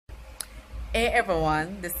Hey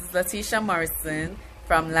everyone, this is Latti Morrison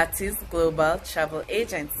from Latti's Global Travel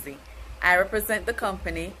Agency. I represent the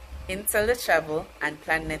company Inteletravel and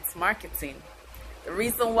PlanNet Marketing. The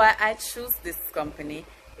reason why I choose this company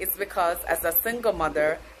is because as a single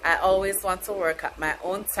mother, I always want to work at my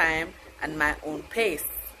own time and my own pace.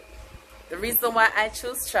 The reason why I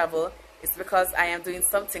choose travel is because I am doing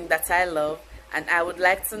something that I love, and I would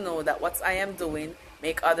like to know that what I am doing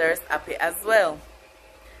make others happy as well.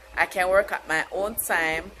 I can work at my own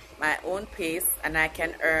time, my own pace, and I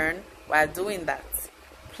can earn while doing that.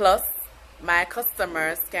 Plus, my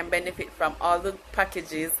customers can benefit from all the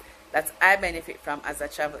packages that I benefit from as a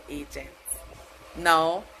travel agent.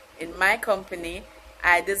 Now, in my company,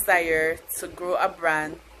 I desire to grow a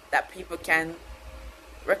brand that people can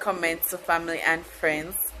recommend to family and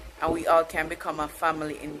friends, and we all can become a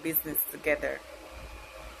family in business together.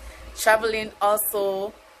 Traveling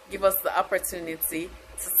also gives us the opportunity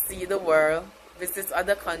to see the world, visit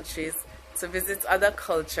other countries, to visit other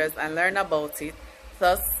cultures and learn about it.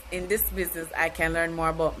 Thus, in this business, I can learn more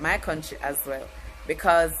about my country as well.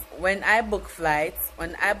 Because when I book flights,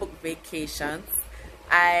 when I book vacations,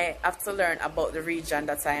 I have to learn about the region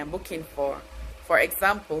that I am booking for. For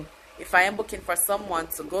example, if I am booking for someone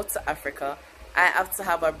to go to Africa, I have to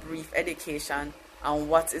have a brief education on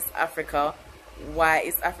what is Africa, why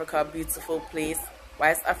is Africa a beautiful place,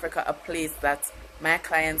 why is Africa a place that my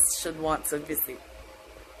clients should want to visit.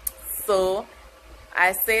 So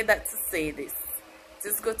I say that to say this: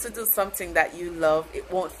 it's good to do something that you love. It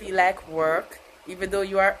won't feel like work. Even though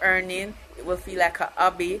you are earning, it will feel like a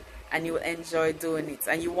hobby, and you will enjoy doing it,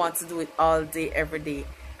 and you want to do it all day, every day.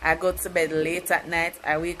 I go to bed late at night.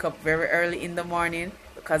 I wake up very early in the morning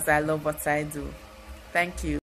because I love what I do. Thank you.